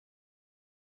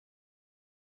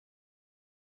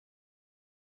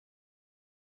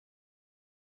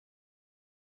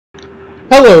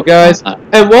Hello guys,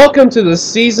 and welcome to the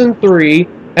Season 3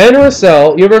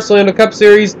 NRSL Universal Land Cup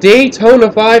Series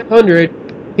Daytona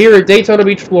 500 here at Daytona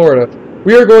Beach, Florida.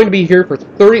 We are going to be here for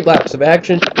 30 laps of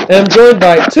action, and I'm joined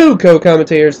by two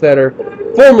co-commentators that are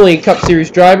formerly Cup Series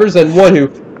drivers, and one who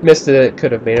missed it,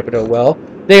 could have made it, but oh well.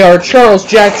 They are Charles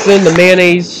Jackson, the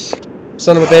mayonnaise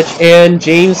son of a bitch, and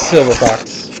James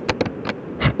Silverfox.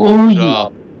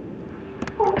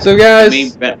 So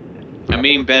guys... I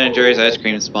mean Ben & Jerry's ice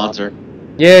cream sponsor.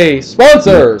 Yay,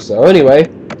 sponsor! So anyway,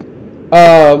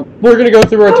 we're going to go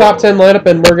through our top 10 lineup,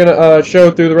 and we're going to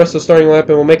show through the rest of the starting lineup,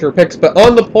 and we'll make our picks. But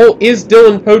on the pole is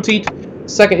Dylan Poteet,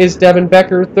 second is Devin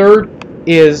Becker, third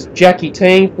is Jackie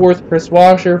Tang, fourth Chris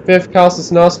Washer, fifth Kyle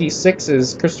Sosnowski, sixth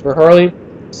is Christopher Harley,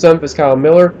 seventh is Kyle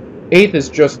Miller, eighth is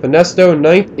Joseph Ernesto,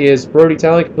 ninth is Brody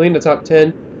Talley. Completing the top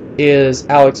 10 is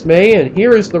Alex May, and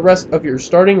here is the rest of your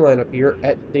starting lineup here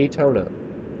at Daytona.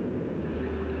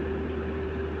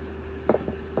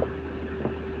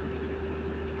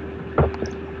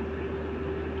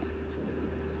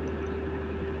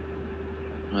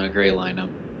 What a great lineup.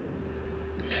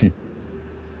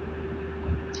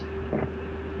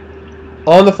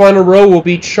 On the final row will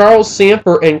be Charles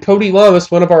Samper and Cody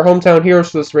Lamas, one of our hometown heroes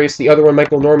for this race. The other one,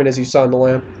 Michael Norman, as you saw in the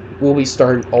lamp, will be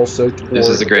starting also. This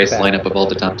is the greatest lineup of all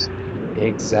the times.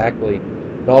 Exactly.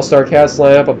 An all-star cast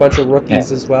lineup, a bunch of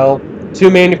rookies as well. Two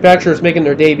manufacturers making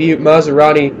their debut,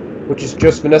 Maserati, which is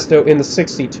Joseph Ernesto in the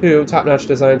 62, top-notch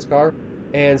designs car,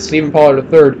 and Stephen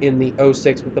Pollard III in the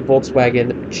 06 with the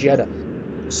Volkswagen Jetta.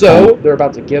 So, they're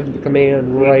about to give the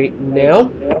command right now,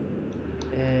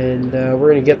 and we're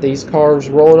going to get these cars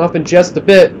rolling off in just a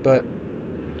bit, but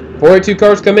 42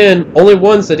 cars come in, only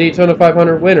one's the Daytona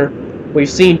 500 winner. We've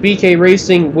seen BK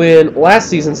Racing win last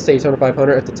season's Daytona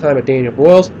 500 at the time of Daniel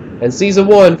Voyles, and Season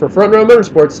 1 for Front Row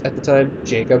Motorsports at the time,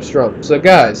 Jacob Strumpf. So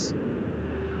guys,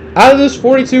 out of this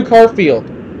 42 car field,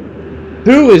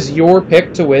 who is your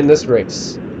pick to win this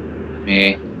race?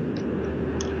 Me.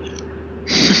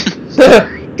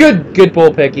 Good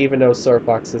bull pick, even though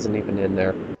Silverfox isn't even in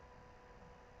there.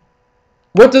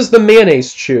 What does the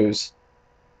mayonnaise choose?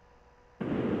 I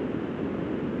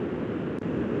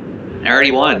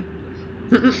already won.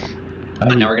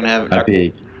 Now we're gonna have.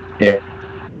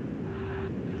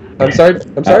 I'm sorry,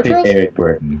 Charles? Eric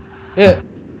Burton. Yeah,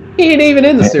 he ain't even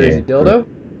in the series, you dildo.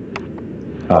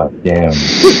 Oh damn.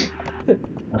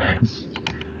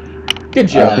 Good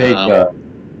job.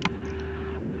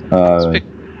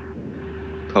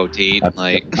 Poteet,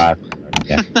 like.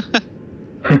 Yeah.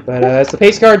 But as the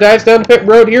pace car dives down the pit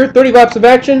road here, 30 laps of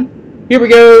action. Here we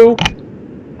go.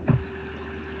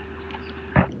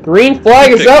 Green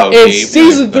flag is up, and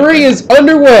Season 3 is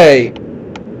underway.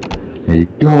 There you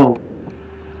go.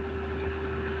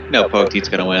 No, Poteet's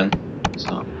gonna win.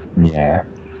 So. Yeah.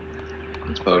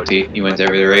 It's Poteet. He wins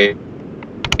every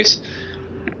race.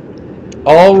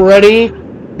 Already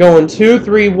going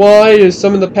 2-3 wide is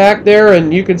some of the pack there,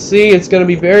 and you can see it's going to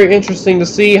be very interesting to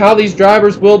see how these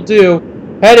drivers will do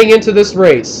heading into this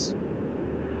race.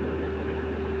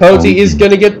 Poteet is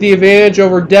going to get the advantage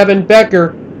over Devin Becker,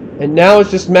 and now it's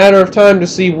just a matter of time to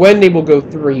see when they will go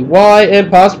 3 wide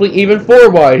and possibly even 4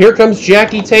 wide. Here comes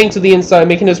Jackie Tang to the inside,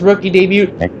 making his rookie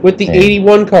debut with the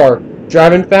 81 car.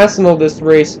 Driving fast in all this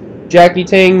race, Jackie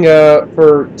Tang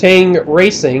for Tang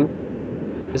Racing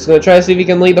is going to try to see if he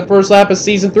can lead the first lap of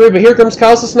Season 3, but here comes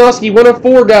Kyle Sosnowski, one of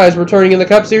 4 guys returning in the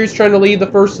Cup Series, trying to lead the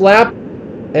first lap.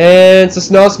 And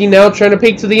Sosnowski now trying to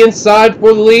peek to the inside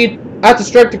for the lead. At the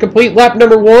strike to complete lap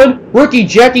number 1. Rookie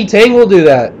Jackie Tang will do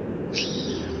that.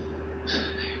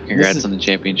 Congrats on the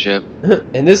championship.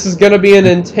 And this is going to be an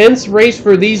intense race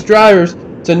for these drivers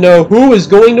to know who is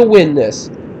going to win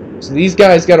this. So these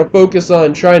guys got to focus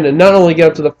on trying to not only get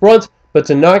up to the front, but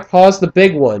to not cause the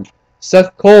big one.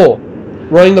 Seth Cole,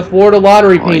 running the Florida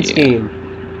Lottery paint scheme.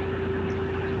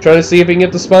 Trying to see if he can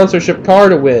get the sponsorship car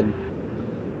to win.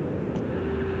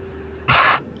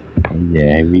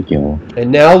 Yeah, here we go.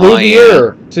 And now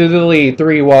Louvier to the lead,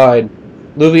 3 wide.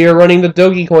 Louvier running the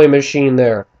Dogecoin machine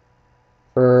there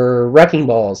for wrecking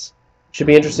balls. Should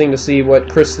be interesting to see what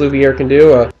Chris Louvier can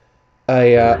do.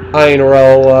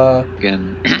 INRL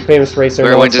famous racer.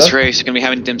 Whoever wins this race, you're going to be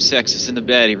having dim sexes in the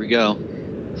bed. Here we go.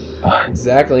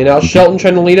 Exactly. Now Shelton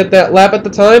trying to lead at that lap at the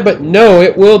time, but no,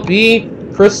 it will be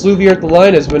Chris Louvier at the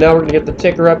line, as now we're going to get the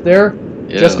ticker up there.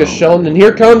 Yo. Jessica Shelton. And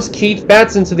here comes Keith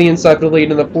Batson to the inside for the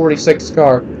lead in the 46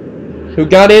 car, who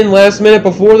got in last minute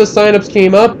before the signups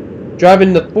came up,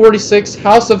 driving the 46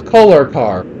 House of Color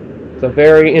car. It's a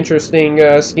very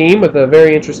interesting scheme with a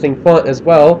very interesting font as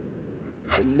well.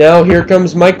 And now here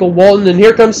comes Michael Walton, and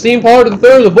here comes Stephen Pollard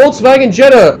III, the Volkswagen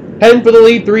Jetta, heading for the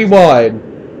lead 3 wide.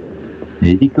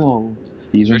 There you go.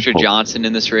 Richard Johnson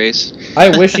in this race.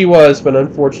 I wish he was, but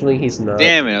unfortunately he's not.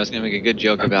 Damn it, I was going to make a good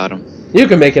joke about him. You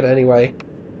can make it anyway.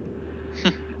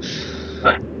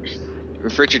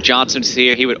 If Richard Johnson's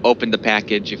here, he would open the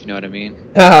package, if you know what I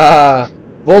mean. Haha.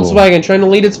 Volkswagen trying to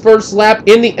lead its first lap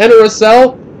in the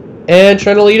NRSL and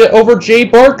trying to lead it over Jay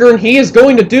Barker, and he is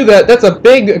going to do that. That's a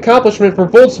big accomplishment for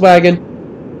Volkswagen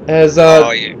as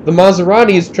the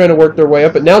Maserati is trying to work their way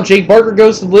up. But now Jay Barker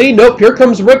goes to the lead. Nope, here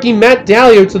comes rookie Matt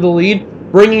Dalio to the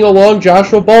lead, bringing along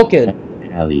Joshua Balkin.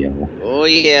 Dalio. Oh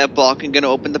yeah, Balkin going to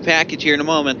open the package here in a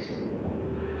moment.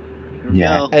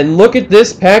 Yeah. And look at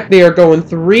this pack. They are going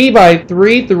 3 by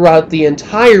 3 throughout the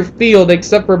entire field,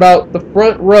 except for about the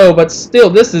front row. But still,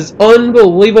 this is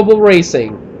unbelievable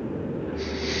racing.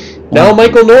 Now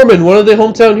Michael Norman, one of the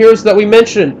hometown heroes that we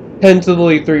mentioned, heading to the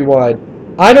lead 3 wide.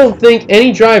 I don't think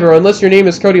any driver, unless your name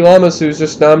is Cody Lamas, who's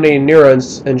just dominating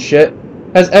Nira and shit,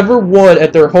 has ever won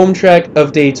at their home track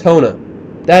of Daytona.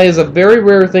 That is a very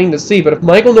rare thing to see. But if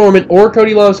Michael Norman or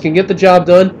Cody Lamas can get the job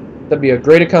done, that'd be a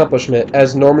great accomplishment,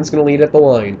 as Norman's going to lead at the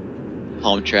line.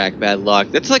 Home track, bad luck.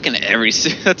 That's like in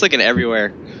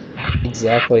everywhere.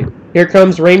 Exactly. Here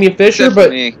comes Ramy Fisher, Except but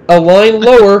for me. a line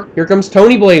lower. Here comes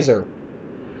Tony Blazer.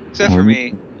 Except for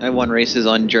me. I won races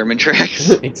on German tracks.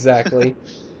 Exactly.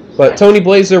 But Tony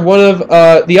Blazer, one of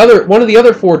the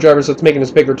other 4 drivers that's making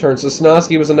his big return. So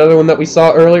Sosnowski was another one that we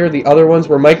saw earlier. The other ones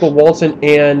were Michael Walton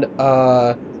and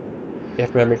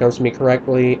if memory comes to me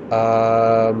correctly,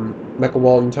 Michael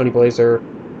Walton, Tony Blazer,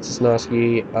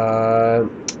 Sosnowski.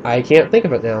 I can't think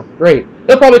of it now. Great.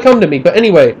 It'll probably come to me. But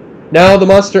anyway, now the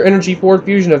Monster Energy Ford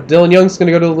Fusion of Dylan Young's going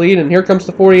to go to the lead, and here comes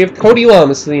the 40 of Cody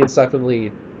Lamas to the inside for the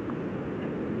lead.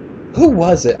 Who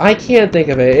was it? I can't think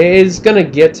of it. It's going to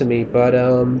get to me, but,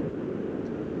 no,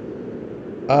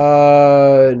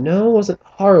 it wasn't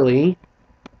Harley.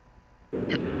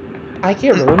 I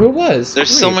can't remember who it was.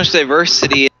 There's so much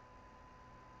diversity.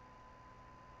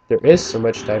 There is so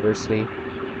much diversity.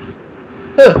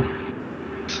 Huh.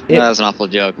 That was an awful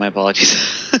joke. My apologies.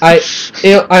 I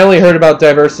only heard about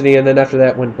diversity, and then after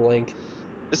that went blank.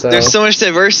 So. There's so much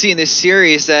diversity in this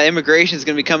series that immigration is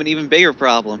going to become an even bigger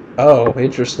problem. Oh,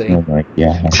 interesting. Oh my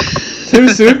god. Too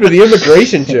soon for the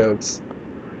immigration jokes.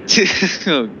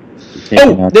 Oh,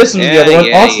 this was the other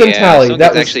one. Austin Talley. Someone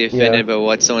That gets was actually offended by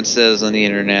what someone says on the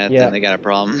internet, then they got a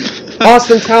problem.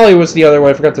 Austin Talley was the other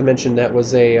one. I forgot to mention that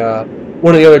was a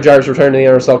one of the other drivers returning to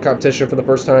the NRSL competition for the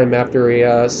first time after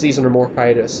a season or more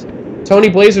hiatus. Tony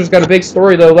Blazer's got a big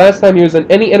story though. Last time he was in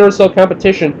any NRSL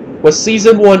competition was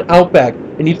Season 1 Outback.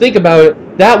 And you think about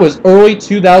it, that was early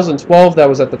 2012 that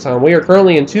was at the time. We are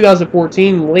currently in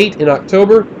 2014, late in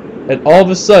October, and all of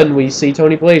a sudden we see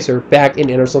Tony Blazer back in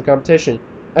NRSL competition.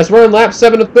 As we're on lap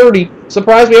 7 of 30,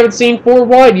 surprised we haven't seen 4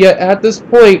 wide yet at this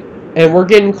point, and we're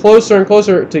getting closer and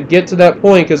closer to get to that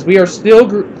point because we are still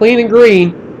clean and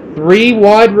green, 3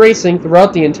 wide racing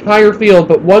throughout the entire field,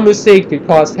 but one mistake could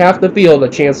cost half the field a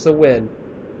chance to win.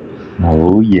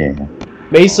 Oh yeah.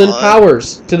 Mason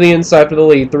Powers to the inside for the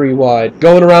lead, 3 wide.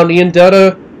 Going around Ian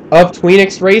Dutta of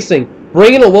Tweenix Racing.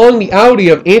 Bringing along the Audi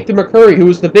of Anthony McCurry, who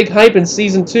was the big hype in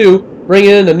Season 2. Bringing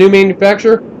in a new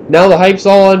manufacturer. Now the hype's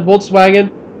all on Volkswagen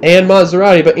and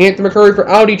Maserati. But Anthony McCurry for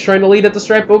Audi trying to lead at the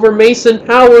stripe over Mason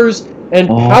Powers. And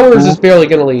Powers is barely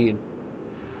going to lead.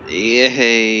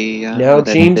 Yay. Now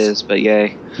James, but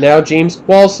yay. Now James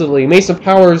Qualls to the lead. Mason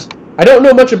Powers, I don't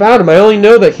know much about him. I only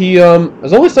know that he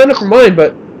has only signed up for mine,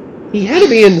 but he had to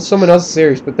be in someone else's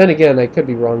series, but then again, I could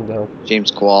be wrong, though. James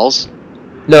Qualls?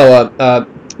 No,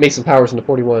 Mason Powers in the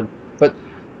 41. But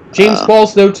James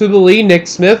Qualls, though, to the lead. Nick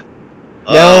Smith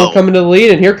now coming to the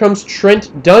lead, and here comes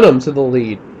Trent Dunham to the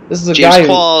lead. This is a guy James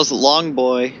Qualls, long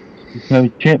boy.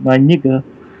 Trent, my nigga.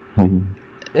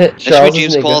 That's what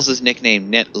James Qualls' nickname,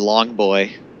 Net Long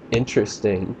Boy.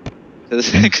 Interesting.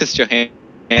 Because Johanna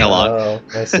long. Oh,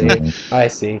 I see. I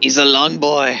see. He's a long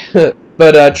boy.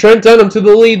 But Trent Dunham to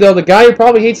the lead, though. The guy who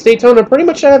probably hates Daytona pretty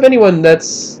much have anyone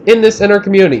that's in this NR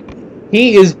community.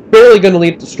 He is barely going to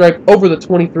lead the stripe over the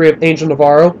 23 of Angel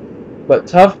Navarro. But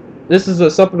tough. This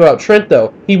is something about Trent,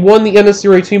 though. He won the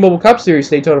NSCRA T-Mobile Cup Series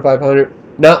Daytona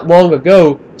 500 not long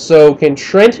ago. So can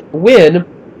Trent win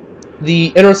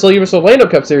the NRSL US Orlando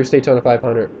Cup Series Daytona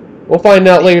 500? We'll find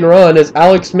out later on as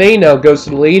Alex May now goes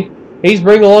to the lead. He's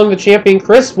bringing along the champion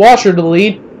Chris Washer to the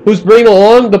lead, who's bringing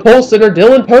along the pole sitter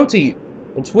Dylan Poteet.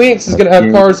 And Tweenix is going to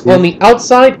have cars on the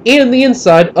outside and the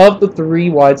inside of the 3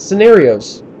 wide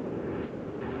scenarios.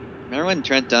 Remember when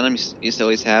Trent Dunham used to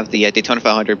always have the Daytona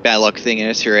 500 bad luck thing in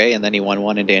NSCRA, and then he won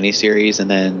one in Danny Series, and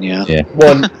then,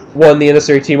 won the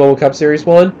NSCRA T-Mobile Cup Series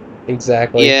one?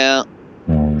 Exactly. Yeah.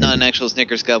 Not an actual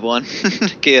Snickers Cup one.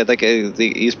 Yeah, like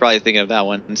he's probably thinking of that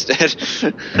one instead.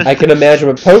 I can imagine.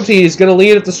 But Poti is going to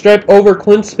lead at the stripe over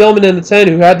Clint Spillman in the 10,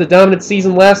 who had the dominant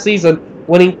season last season,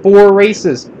 winning 4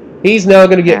 races. He's now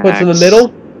going to get put in the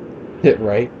middle. Hit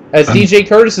right. As DJ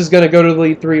Curtis is going to go to the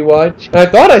lead 3 wide. And I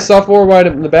thought I saw 4 wide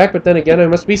in the back, but then again, I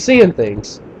must be seeing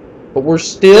things. But we're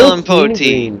still Dylan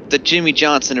Poti, the Jimmy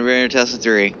Johnson of Rare Tesla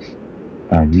 3.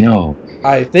 I know.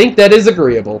 I think that is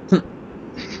agreeable.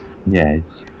 Yes.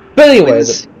 But anyway,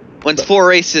 wins 4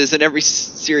 races in every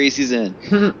series he's in.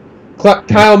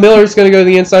 Kyle Miller is going to go to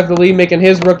the inside of the lead, making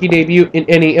his rookie debut in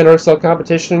any NRSL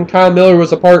competition. Kyle Miller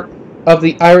was a part of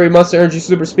the IRA Monster Energy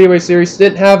Super Speedway Series.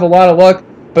 Didn't have a lot of luck,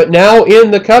 but now in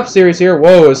the Cup Series here,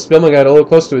 whoa, Spillman got a little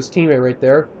close to his teammate right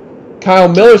there. Kyle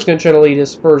Miller's going to try to lead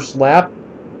his first lap.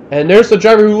 And there's the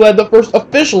driver who led the first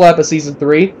official lap of Season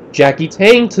 3, Jackie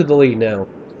Tang, to the lead now.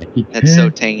 That's so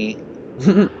tangy.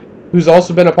 Who's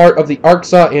also been a part of the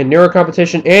ARCSA and Neuro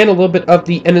competition and a little bit of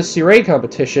the NSCRA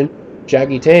competition.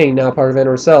 Jackie Tang, now part of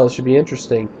NRSL. Should be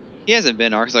interesting. He hasn't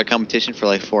been ARCSA competition for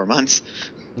like 4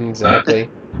 months. Exactly.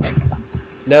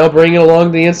 Now bringing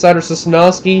along the insider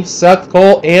Sosnowski, Seth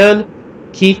Cole, and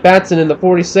Keith Batson in the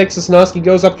 46. Sosnowski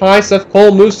goes up high. Seth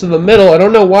Cole moves to the middle. I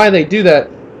don't know why they do that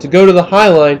to go to the high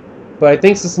line, but I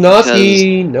think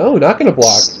Sosnowski, no, not going to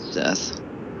block. Death.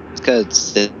 It's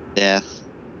because it's death.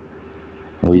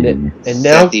 Oh, yeah. And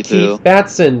now Keith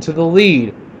Batson to the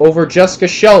lead over Jessica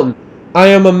Shelton. I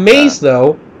am amazed,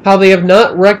 though, how they have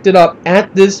not wrecked it up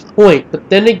at this point. But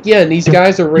then again, these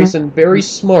guys are racing very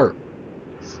smart.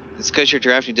 It's because your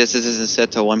drafting distance isn't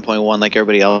set to 1.1 like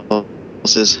everybody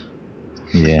else's.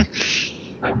 Yeah.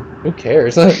 Who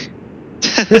cares?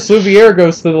 Chris Louviere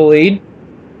goes to the lead.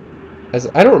 As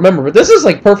I don't remember, but this is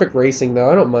like perfect racing, though.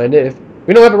 I don't mind it. If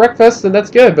we don't have a wreck fest, then that's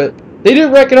good. But they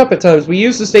do wreck it up at times. We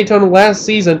used this Daytona last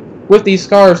season with these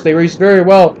cars. They raced very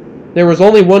well. There was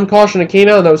only one caution that came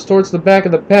out, and that was towards the back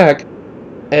of the pack.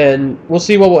 And we'll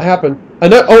see what will happen.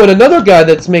 And another guy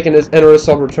that's making his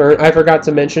NRSL return, I forgot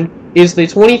to mention, is the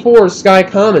 24 Sky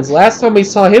Commons. Last time we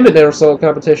saw him in NRSL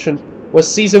competition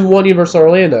was Season 1 Universal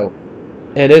Orlando.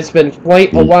 And it's been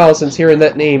quite a while since hearing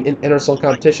that name in NRSL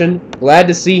competition. Glad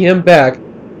to see him back.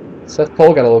 Seth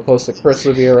Cole got a little close to Chris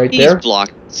Louviere right there. He's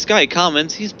blocked Sky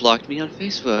Commons. He's blocked me on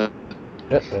Facebook.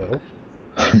 Uh-oh.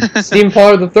 Stephen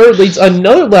Pollard III leads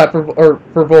another lap for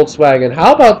Volkswagen.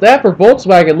 How about that for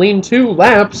Volkswagen leading 2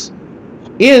 laps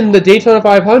in the Daytona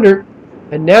 500?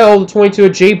 And now the 22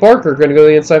 of Jay Barker going to go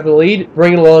to the inside of the lead,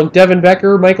 bringing along Devin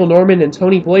Becker, Michael Norman, and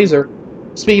Tony Blazer.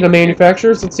 Speaking of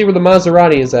manufacturers, let's see where the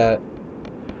Maserati is at.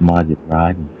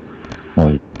 Maserati.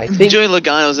 Oh, I think Joey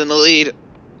Logano's in the lead.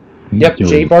 Yep,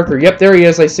 Jay Barker. Yep, there he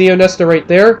is. I see Onesta right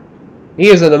there. He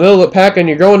is in the middle of the pack, and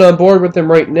you're going on board with him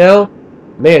right now.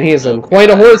 Man, he is in quite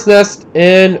a hornet's nest.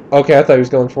 And okay, I thought he was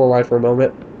going 4 wide for a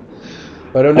moment.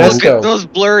 But Onesto. Those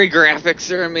blurry graphics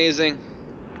are amazing.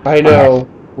 I know.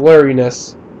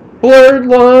 Blurriness. Blurred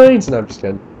lines. No, I'm just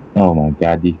kidding. Oh my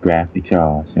god, these graphics are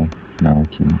awesome. No, I'm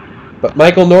kidding. But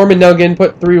Michael Norman now getting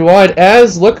put 3 wide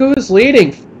as look who is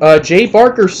leading. Jay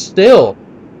Barker still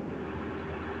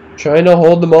trying to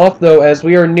hold them off, though, as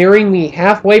we are nearing the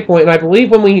halfway point. And I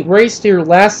believe when we raced here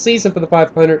last season for the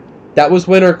 500, that was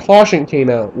when our caution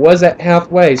came out. Was at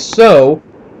halfway. So,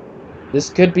 this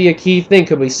could be a key thing.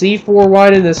 Could we see 4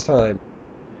 wide in this time?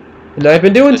 And I've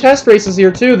been doing test races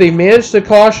here, too. They managed to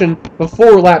caution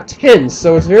before lap 10.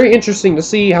 So, it's very interesting to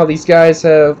see how these guys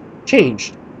have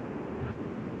changed.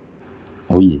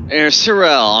 Oh yeah.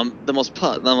 NRSL, the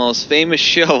most famous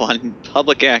show on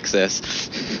public access.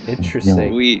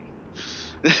 Interesting.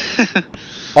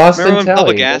 Austin Remember when Talley.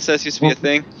 Public access used to be a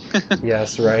thing?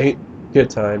 Yes, right. Good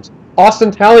times.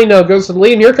 Austin Talley now goes to the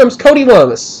lead, and here comes Cody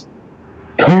Lermis.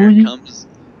 Here comes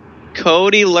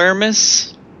Cody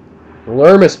Lermis.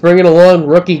 Lermis bringing along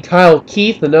rookie Kyle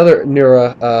Keith, another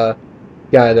Nura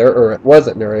guy there, or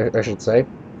wasn't Nura, I should say.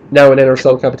 Now in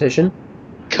NRSL competition.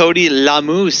 Cody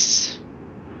Lamoose.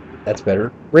 That's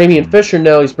better. Ramian Fisher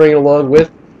now he's bringing along with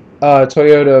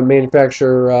Toyota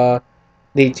manufacturer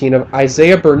the 18 of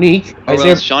Isaiah Bernique.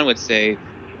 Sean would say.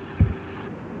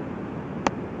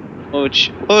 What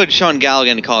would Sean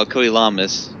Galligan call Cody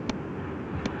Lamoose?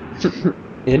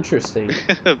 Interesting.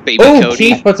 Baby oh, Cody.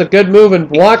 Keith puts a good move and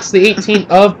blocks the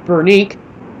 18 of Bernique.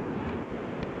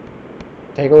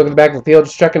 Take a look at the back of the field,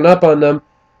 just checking up on them.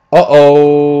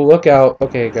 Uh-oh, look out.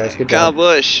 Okay, guys, good Kyle job.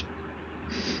 Busch.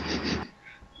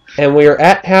 And we are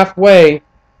at halfway.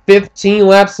 15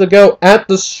 laps to go at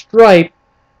the stripe.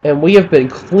 And we have been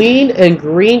clean and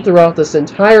green throughout this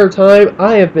entire time.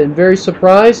 I have been very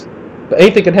surprised. But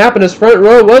anything can happen as front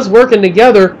row was working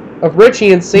together of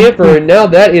Richie and Sanford. And now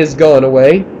that is gone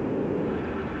away.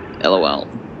 LOL.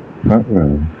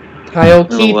 Kyle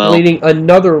Keith LOL. leading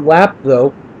another lap,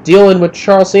 though, dealing with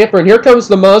Charles Samper. And here comes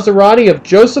the Maserati of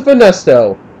Joseph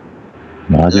Ernesto.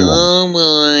 Oh,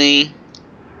 boy.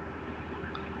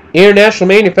 International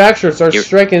manufacturers are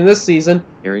striking this season.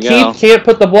 Here we Keith go. can't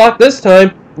put the block this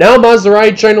time. Now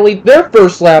Maserati trying to lead their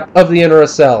first lap of the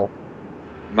NRSL.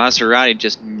 Maserati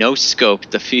just no-scoped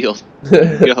the field.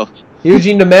 Go.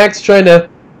 Eugene DeMax trying to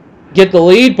get the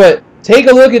lead, but take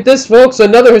a look at this, folks.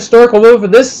 Another historical move for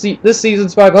this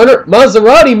season's 500.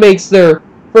 Maserati makes their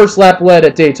first lap lead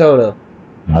at Daytona.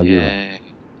 Yay.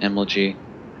 MLG.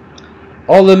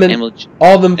 All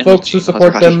them folks who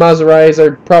support them Maseratis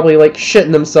are probably like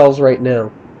shitting themselves right now.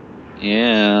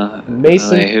 Yeah.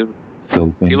 Mason.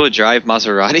 People drive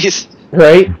Maseratis?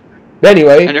 Right?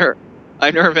 Anyway.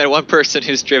 I've never met one person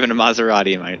who's driven a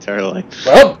Maserati in my entire life.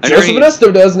 Well, Joseph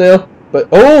Ernesto does now. But,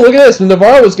 oh, look at this.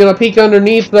 Navarro was going to peek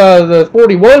underneath the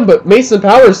 41, but Mason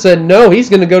Powers said no. He's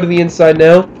going to go to the inside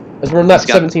now as we're on lap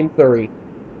 1730.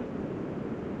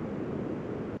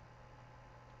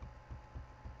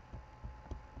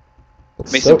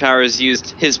 Mason Powers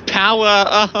used his power.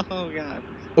 Oh, God.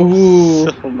 Ooh.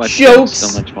 So much jokes.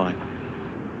 So much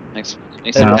fun.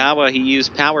 Mason Power, he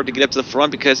used power to get up to the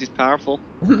front because he's powerful.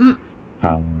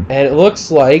 And it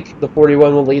looks like the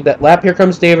 41 will lead that lap. Here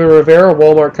comes David Rivera,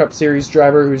 Walmart Cup Series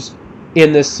driver who's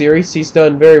in this series. He's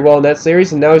done very well in that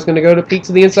series, and now he's going to go to peek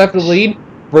to the inside for the lead,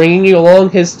 bringing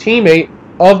along his teammate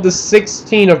of the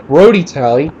 16 of Brody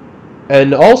Talley,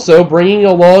 and also bringing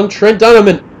along Trent Dunham.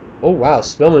 And, oh, wow,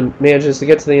 Spillman manages to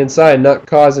get to the inside and not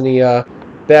cause any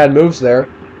bad moves there.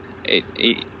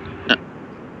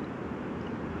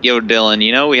 Yo, Dylan,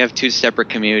 you know we have two separate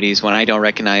communities when I don't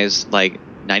recognize, like,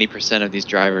 90% of these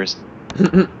drivers.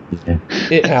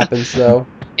 It happens, though.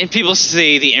 And people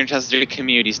say the intertested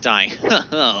community's dying.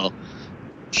 Oh.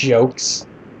 Jokes.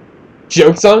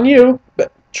 Jokes on you.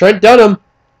 But Trent Dunham,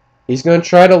 he's going to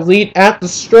try to lead at the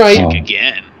stripe.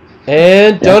 Again.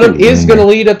 And Dunham is going to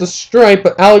lead at the stripe,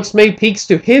 but Alex May peeks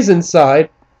to his inside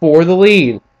for the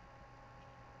lead.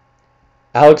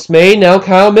 Alex May, now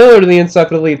Kyle Miller to the inside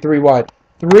for the lead, 3 wide.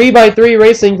 3x3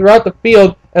 racing throughout the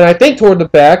field, and I think toward the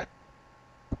back.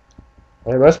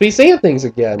 I must be seeing things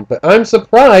again, but I'm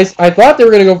surprised. I thought they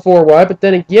were going to go 4 wide, but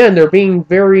then again, they're being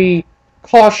very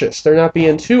cautious. They're not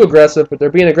being too aggressive, but they're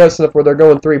being aggressive enough where they're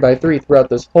going 3x3 throughout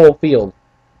this whole field.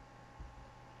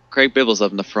 Craig Bibble's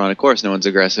up in the front. Of course, no one's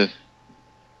aggressive.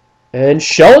 And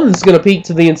Sheldon's going to peek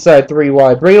to the inside 3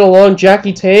 wide, bringing along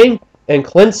Jackie Tang and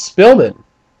Clint Spillman.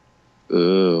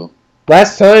 Ooh.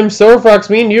 Last time, Silverfox,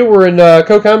 me and you were in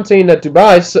co-commentating at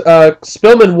Dubai.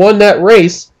 Spillman won that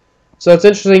race. So it's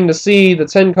interesting to see the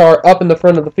 10 car up in the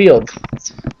front of the field.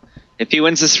 If he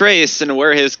wins this race, then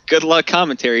we're his good luck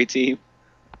commentary team.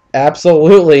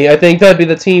 Absolutely. I think that'd be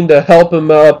the team to help him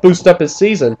boost up his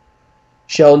season.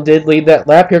 Sheldon did lead that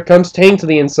lap. Here comes Tang to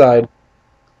the inside.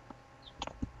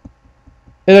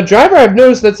 And a driver I've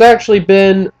noticed that's actually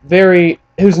been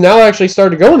who's now actually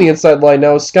started to go on the inside line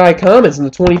now is Sky Commons in the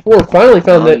 24. Finally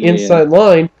found that inside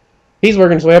line. He's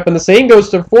working his way up. And the same goes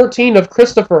to 14 of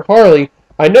Christopher Harley.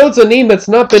 I know it's a name that's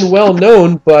not been well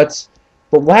known, but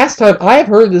the last time I've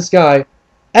heard this guy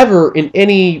ever in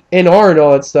any NR and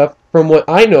all that stuff, from what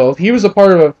I know of, he was a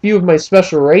part of a few of my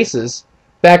special races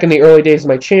back in the early days of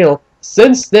my channel.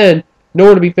 Since then,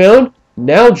 nowhere to be found.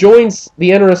 Now joins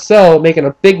the NRSL, making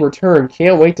a big return.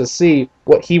 Can't wait to see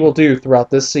what he will do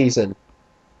throughout this season.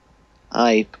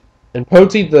 Hype. And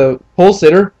Poti, the pole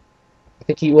sitter, I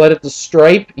think he led at the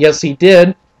stripe. Yes, he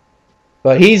did.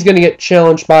 But he's going to get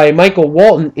challenged by Michael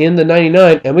Walton in the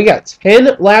 99. And we got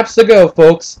 10 laps to go,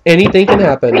 folks. Anything can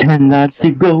happen. 10 laps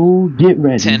to go. Get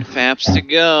ready. 10 faps to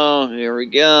go. Here we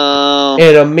go.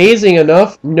 And amazing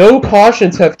enough, no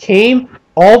cautions have came.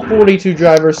 All 42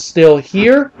 drivers still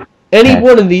here. Any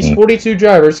one of these 42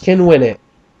 drivers can win it.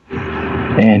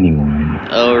 Anyone.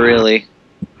 Oh, really?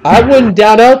 I wouldn't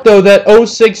doubt out, though, that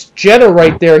 06 Jetta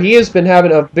right there. He has been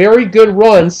having a very good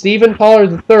run. Stephen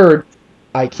Pollard III.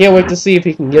 I can't wait to see if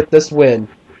he can get this win.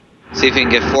 See if he can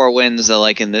get 4 wins,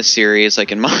 like in this series,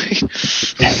 like in mine.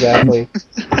 Exactly.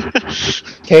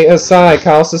 KSI,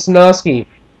 Kyle Sosnowski.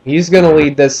 He's going to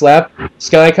lead this lap.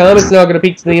 Sky Comet's now going to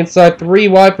peek to the inside 3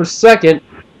 wide per second.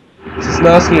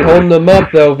 Sosnowski holding them up,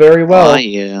 though, very well. Oh,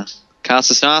 yeah. Kyle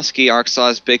Sosnowski,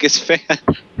 Arkansas's biggest fan.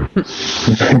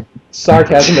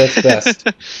 Sarcasm at its best.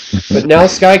 But now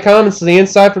Sky Comet's to the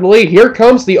inside for the lead. Here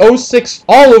comes the 06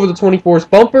 all over the 24's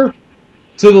bumper.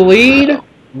 To the lead?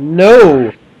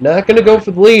 No. Not going to go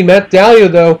for the lead. Matt Dahlia,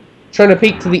 though, trying to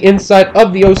peek to the inside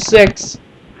of the 06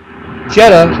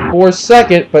 Jetta for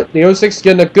second. But the 06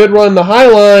 getting a good run the high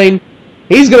line.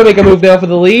 He's going to make a move now for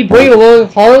the lead. Bring along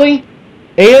Harley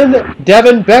and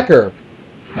Devin Becker.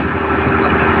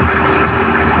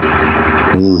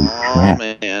 Oh,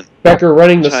 man. Becker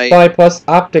running the Spy Plus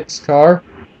Optics car.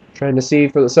 Trying to see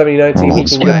for the 79 team he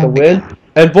can get the win.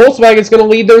 And Volkswagen's going to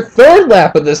lead their third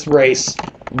lap of this race.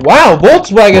 Wow,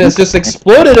 Volkswagen has just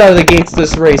exploded out of the gates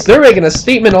this race. They're making a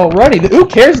statement already. Who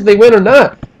cares if they win or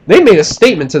not? They made a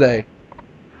statement today.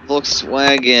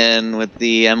 Volkswagen with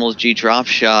the MLG drop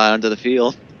shot onto the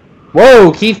field.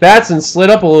 Whoa, Keith Batson slid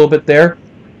up a little bit there.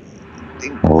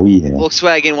 Oh, yeah.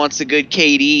 Volkswagen wants a good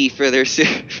KD for their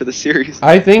for the series.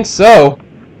 I think so.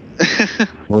 They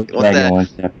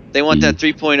want that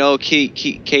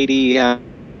 3.0 KD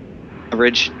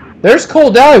average. There's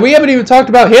Cole Daly. We haven't even talked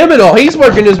about him at all. He's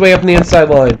working his way up the inside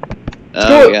line.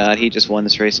 Oh, God, he just won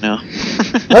this race now.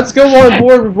 Let's go on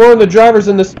board with one of the drivers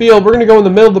in this field. We're going to go in the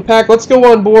middle of the pack. Let's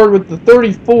go on board with the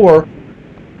 34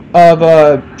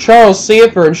 of Charles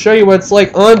Sanford and show you what it's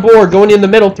like on board, going in the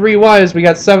middle 3 wide as we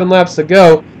got 7 laps to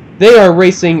go. They are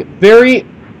racing very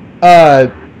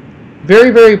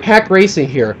pack racing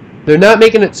here. They're not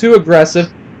making it too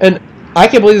aggressive, and I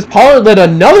can't believe this. Pollard led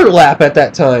another lap at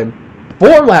that time.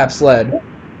 4 laps led.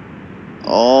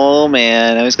 Oh,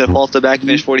 man. I was going to fall to the back and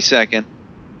finish 42nd.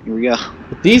 Here we go.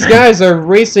 These guys are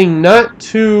racing not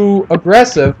too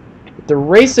aggressive. They're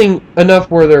racing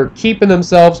enough where they're keeping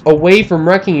themselves away from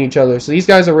wrecking each other. So these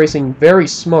guys are racing very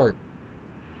smart.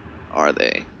 Are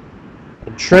they?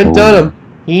 And Trent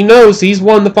Dunham, he knows he's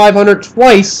won the 500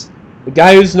 twice. The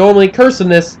guy who's normally cursing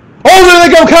this. Oh, there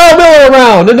they go! Kyle Miller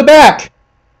around in the back.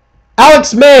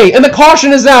 Alex May, and the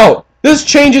caution is out. This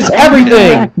changes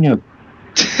everything.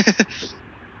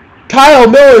 Kyle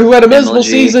Miller, who had a miserable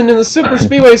season in the Super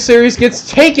Speedway Series, gets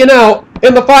taken out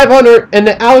in the 500, and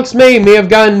Alex May have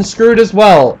gotten screwed as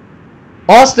well.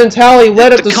 Austin Talley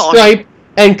led at the stripe,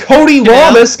 and Cody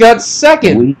Lamas got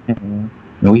second.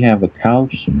 We have a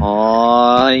caution.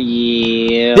 Oh,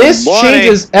 yeah. This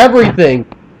changes everything.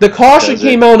 The caution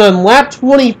came out on lap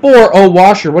 24. Oh,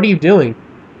 Washer, what are you doing?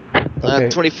 Lap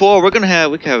 24, we can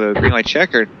have a green light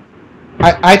checkered.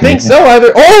 I think so.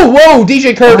 Either. Oh, whoa,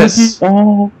 DJ Curtis.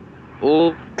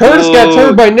 Curtis got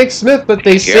turned by Nick Smith, but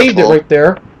they saved it right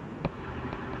there.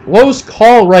 Close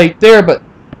call right there, but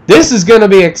this is going to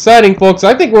be exciting, folks.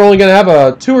 I think we're only going to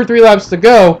have 2 or 3 laps to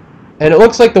go, and it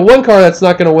looks like the one car that's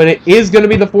not going to win it is going to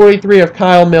be the 43 of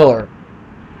Kyle Miller.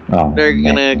 They're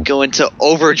going to go into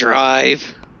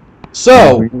overdrive.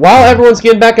 So, while everyone's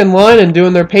getting back in line and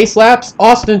doing their pace laps,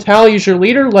 Austin Talley is your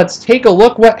leader. Let's take a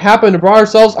look what happened to bring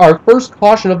ourselves our first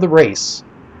caution of the race.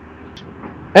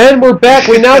 And we're back.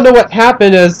 We now know what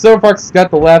happened as Silverfox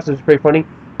got the laps, which is pretty funny.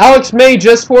 Alex May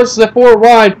just forces a 4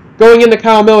 wide going into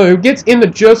Kyle Miller, who gets into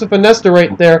Joseph Onesta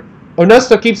right there.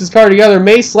 Onesta keeps his car together.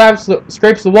 May scrapes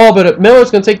the wall, but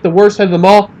Miller's going to take the worst hit of them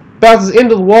all. Bounces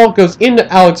into the wall, goes into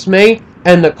Alex May,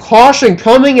 and the caution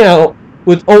coming out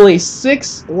with only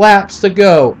 6 laps to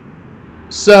go.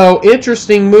 So,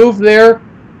 interesting move there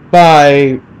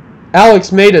by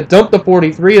Alex May to dump the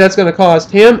 43. That's going to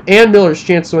cost him and Miller's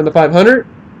chance to win the 500.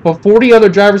 But 40 other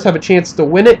drivers have a chance to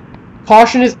win it.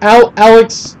 Caution is out.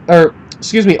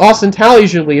 Austin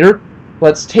Talley's your leader.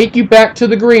 Let's take you back to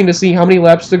the green to see how many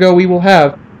laps to go we will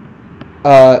have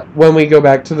when we go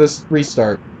back to this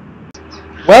restart.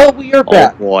 Well, we are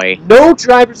back. Oh boy. No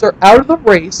drivers are out of the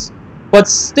race, but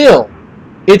still,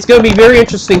 it's going to be very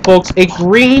interesting, folks. A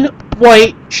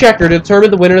green-white checker to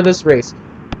determine the winner of this race.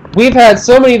 We've had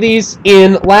so many of these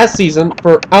in last season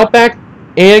for Outback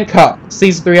and Cup.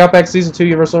 Season 3 Outback, Season 2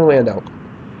 Universal Orlando.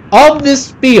 Of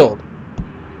this field,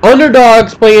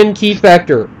 underdogs playing key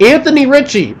factor. Anthony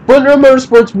Ritchie, Front Row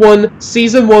Motorsports won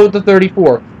Season 1 with the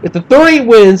 34. If the 30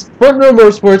 wins, Front Row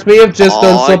Motorsports may have just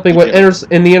done something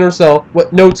in the NRSL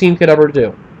what no team could ever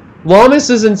do. Lamas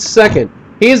is in second.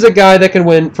 He is a guy that can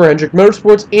win for Hendrick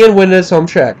Motorsports and win at his home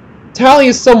track. Talley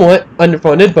is somewhat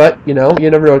underfunded, but, you know, you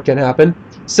never know what can happen.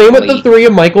 Same with the 3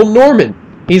 of Michael Norman.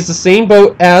 He's the same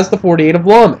boat as the 48 of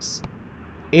Lamas.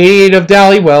 88 of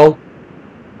Daly, well,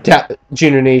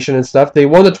 Junior Nation and stuff. They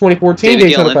won the 2014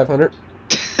 Daytona 500.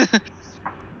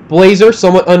 Blazer,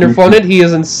 somewhat underfunded. He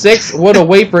is in 6th. What a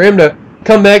way for him to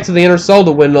come back to the NRSL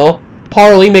to win it all.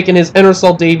 Harley making his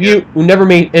NRSL debut, who never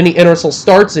made any NRSL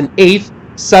starts, in 8th.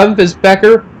 7th is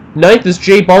Becker. 9th is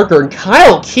Jay Barker. And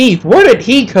Kyle Keith, where did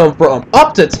he come from?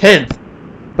 Up to 10th.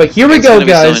 But here we go,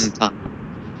 guys.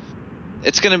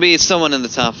 It's going to be someone in the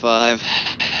top 5.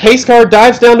 Pace car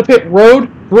dives down to pit road.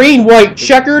 Green, white,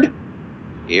 checkered.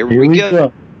 Here we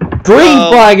go. Green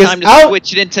flag is time to out.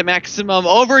 Switch it into maximum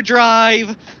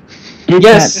overdrive.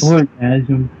 Yes.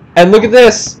 And look at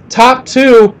this. Top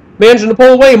 2. Managing to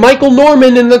pull away. Michael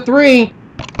Norman in the 3.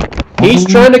 He's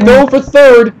trying to go for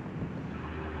third.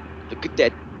 Look at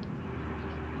that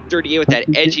 38 with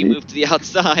that edgy move to the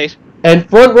outside. And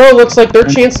front row looks like their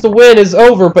chance to win is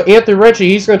over, but Anthony Ritchie,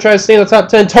 he's going to try to stay in the top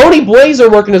 10. Tony Blazer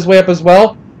working his way up as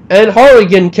well. And Harley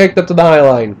getting kicked up to the high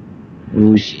line.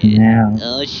 Oh shit.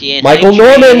 Oh shit. Michael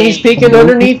Norman, he's peeking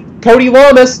underneath Cody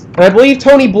Lamas. And I believe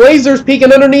Tony Blazer's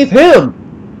peeking underneath him.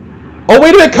 Oh,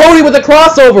 wait a minute. Cody with the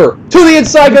crossover. To the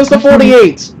inside goes to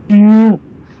 48.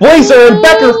 Blazer and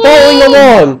Becker following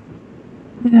along.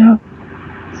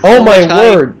 Oh, my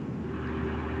word.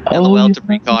 LOL to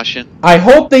precaution. I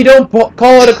hope they don't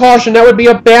call it a caution. That would be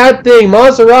a bad thing.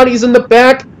 Maserati's in the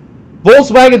back.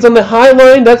 Volkswagen's on the high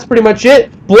line. That's pretty much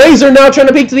it. Blazer now trying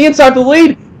to peek to the inside for the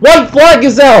lead. White flag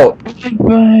is out.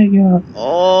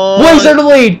 Oh, Blazer to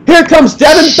lead. Here comes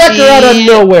Devin Becker out of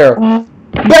nowhere.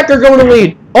 Becker going to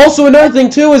lead. Also, another thing,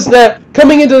 too, is that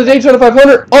coming into the Daytona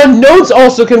 500, unknowns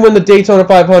also can win the Daytona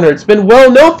 500. It's been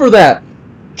well known for that.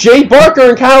 Jay Barker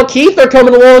and Kyle Keith are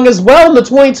coming along as well in the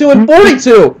 22 and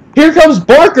 42. Here comes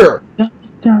Barker.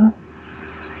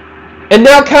 And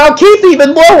now Kyle Keith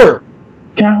even lower.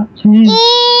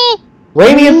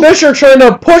 Ramey and Fisher trying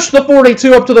to push the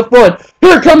 42 up to the front.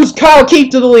 Here comes Kyle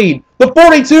Keith to the lead. The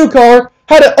 42 car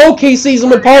had an okay season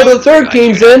when part of the third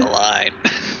came in.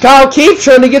 Kyle Keith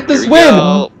trying to get this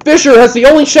win. Fisher has the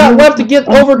only shot left to get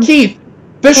over Keith.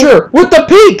 Fisher with the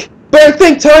peak. But I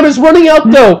think time is running out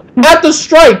though. At the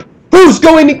stripe. Who's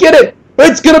going to get it?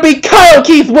 It's going to be Kyle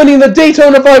Keith winning the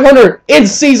Daytona 500 in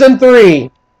Season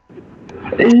 3.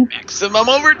 Maximum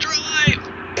overdrive.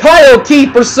 Kyle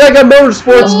Keith for Sega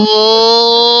Motorsports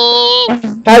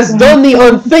has done the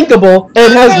unthinkable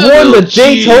and has won the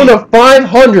Daytona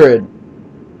 500.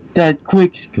 That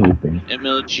quick scoping.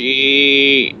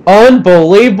 MLG.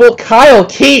 Unbelievable. Kyle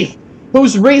Keith,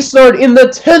 who's restarted in the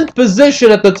 10th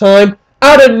position at the time,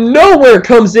 out of nowhere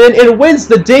comes in and wins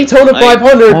the Daytona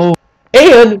 500. Oh.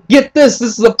 And get this, this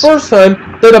is the first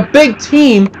time that a big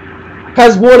team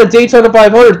has won a Daytona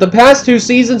 500. The past 2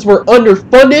 seasons were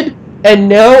underfunded, and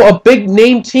now a big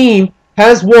name team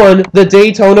has won the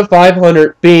Daytona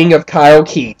 500, being of Kyle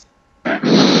Keith.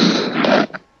 And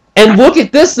look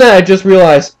at this that I just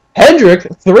realized. Hendrick,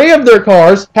 3 of their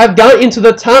cars have got into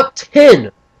the top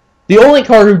 10. The only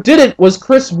car who didn't was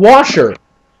Chris Washer.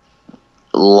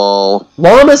 Lol.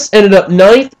 Lamas ended up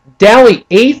 9th, Daly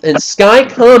 8th, and Sky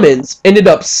Commons ended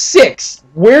up 6th.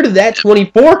 Where did that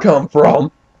 24 come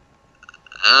from?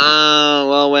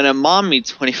 Well, when a mommy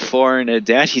 24 and a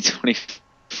daddy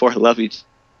 24 love each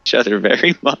other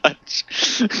very much.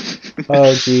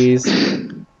 Oh,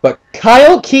 jeez. But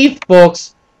Kyle Keith,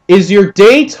 folks, is your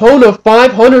Daytona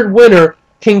 500 winner.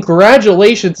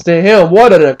 Congratulations to him.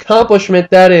 What an accomplishment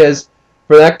that is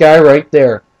for that guy right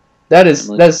there. That is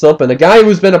something. A guy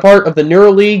who's been a part of the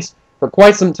Neuro Leagues for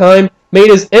quite some time, made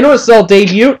his NRSL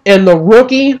debut, and the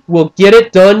rookie will get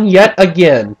it done yet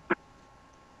again.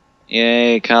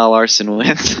 Yay, Kyle Larson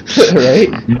wins. Right?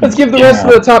 Let's give the rest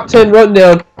of the top 10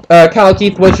 rundown. Kyle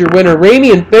Keith was your winner.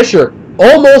 Ramey and Fisher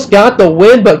almost got the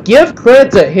win, but give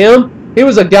credit to him. He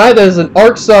was a guy that is an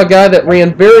Arkansas guy that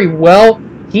ran very well.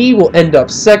 He will end up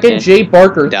 2nd. Jay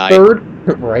Barker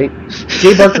 3rd. Right.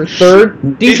 Jay Barker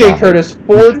 3rd. DJ Curtis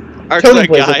 4th. Tony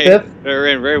Blazer 5th.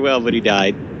 Ran very well, but he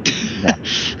died.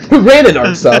 Who ran in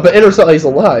Arkansas, but NRSL he's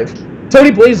alive. Tony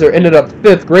Blazer ended up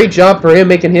 5th. Great job for him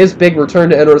making his big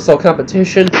return to NRSL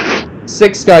competition.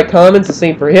 6th, Sky Commons, the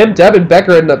same for him. Devin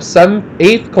Becker ended up 7th.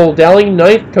 8th, Cole Dowling.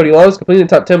 9th, Cody Laws. Completing the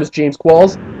top 10 was James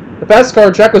Qualls. The fastest car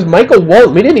on track was Michael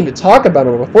Walton. We didn't even talk about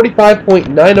him. A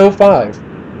 45.905.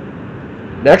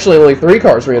 And actually, only 3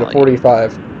 cars ran a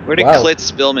 45. Where did Clit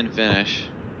Spillman finish?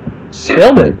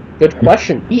 Spillman? Good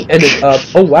question. He ended up...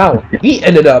 Oh, wow. He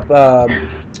ended up...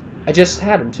 I just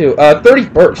had him, too.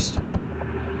 31st.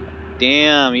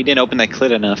 Damn, he didn't open that clit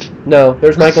enough. No,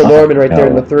 there's Michael Norman right there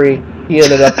in the 3. He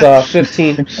ended up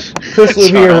 15th. Chris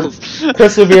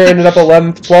Louvier ended up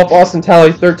 11th. 12th, Austin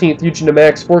Talley. 13th, Eugene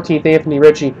DeMax. 14th, Anthony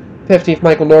Ritchie. 15th,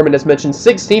 Michael Norman, as mentioned.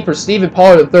 16th for Stephen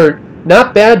Pollard III.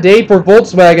 Not bad day for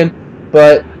Volkswagen,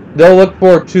 but they'll look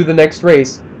forward to the next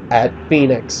race at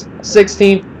Phoenix.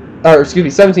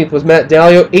 17th was Matt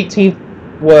Dalio. 18th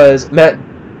was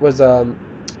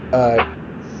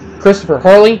Christopher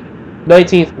Harley.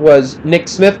 19th was Nick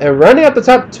Smith, and rounding out the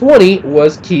top 20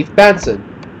 was Keith Batson.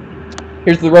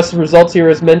 Here's the rest of the results here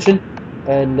as mentioned,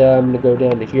 and I'm going to go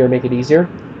down to here, make it easier.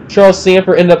 Charles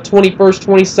Sanford ended up 21st,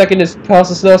 22nd is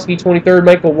Kosasnowski, 23rd,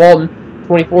 Michael Walton,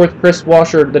 24th, Chris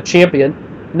Washer, the champion.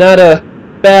 Not a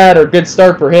bad or good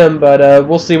start for him, but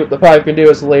we'll see what the 5 can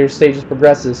do as the later stages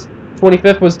progresses.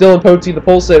 25th was Dylan Potey, the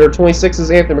pole sitter. 26th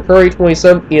is Anthony McCurry.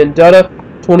 27th, Ian Dutta.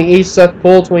 28th, Seth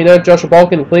Poole. 29th, Joshua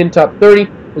Balkin, completing top 30.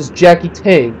 was Jackie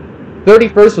Tang.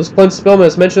 31st was Clint Spillman,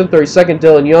 as mentioned. 32nd,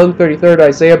 Dylan Young. 33rd,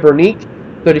 Isaiah Bernique.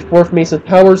 34th, Mason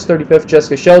Powers. 35th,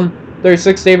 Jessica Sheldon.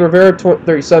 36th, Dave Rivera.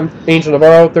 37th, Angel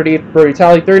Navarro. 38th, Brody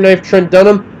Talley. 39th, Trent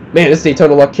Dunham. Man, this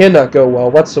Daytona luck cannot go well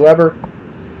whatsoever.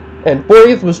 And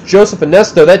 40th was Joseph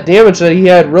Ernesto. That damage that he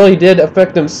had really did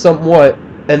affect him somewhat.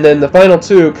 And then the final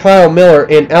two, Kyle Miller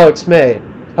and Alex May.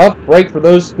 Tough break for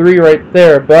those three right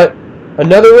there, but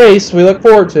another race we look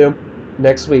forward to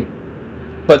next week.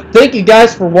 But thank you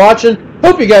guys for watching.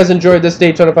 Hope you guys enjoyed this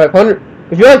Daytona 500.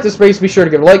 If you like this race, be sure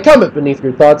to give a like, comment beneath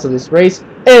your thoughts of this race,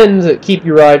 and keep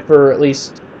your ride for at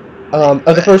least of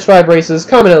the first 5 races.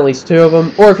 Comment at least 2 of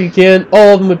them, or if you can,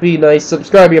 all of them would be nice.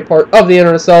 Subscribe, be a part of the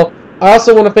NRSL. I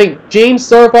also want to thank James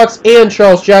Silverfox and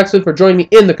Charles Jackson for joining me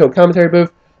in the co-commentary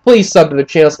booth. Please sub to the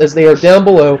channels as they are down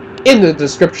below in the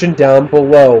description down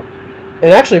below. And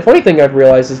actually, a funny thing I've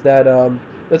realized is that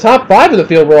the top 5 of the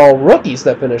field were all rookies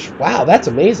that finished. Wow, that's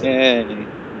amazing. Yay.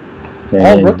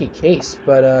 All rookie case,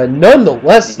 but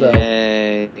nonetheless, though,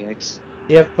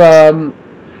 if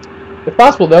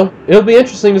possible, though, it'll be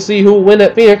interesting to see who will win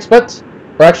at Phoenix. But,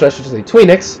 or actually, I should say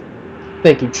Tweenix.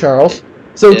 Thank you, Charles.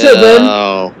 So until then,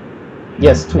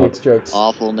 yes, Tweenix jokes.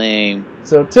 Awful name.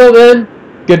 So until then,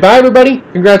 goodbye, everybody.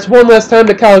 Congrats one last time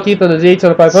to Kyle Keith on the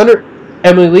Daytona 500,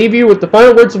 and we leave you with the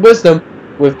final words of wisdom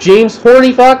with James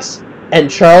Horny Fox and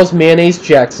Charles Mayonnaise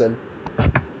Jackson.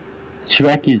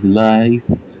 Shrek is life.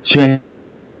 Shrek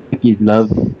is love.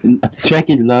 Shrek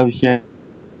is love. Shrek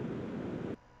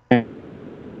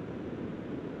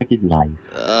is life.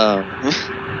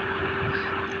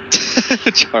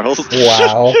 Charles.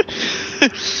 Wow.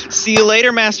 See you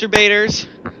later, masturbators.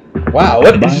 Wow,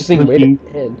 what an interesting way to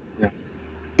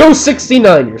end. Go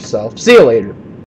 69 yourself. See you later.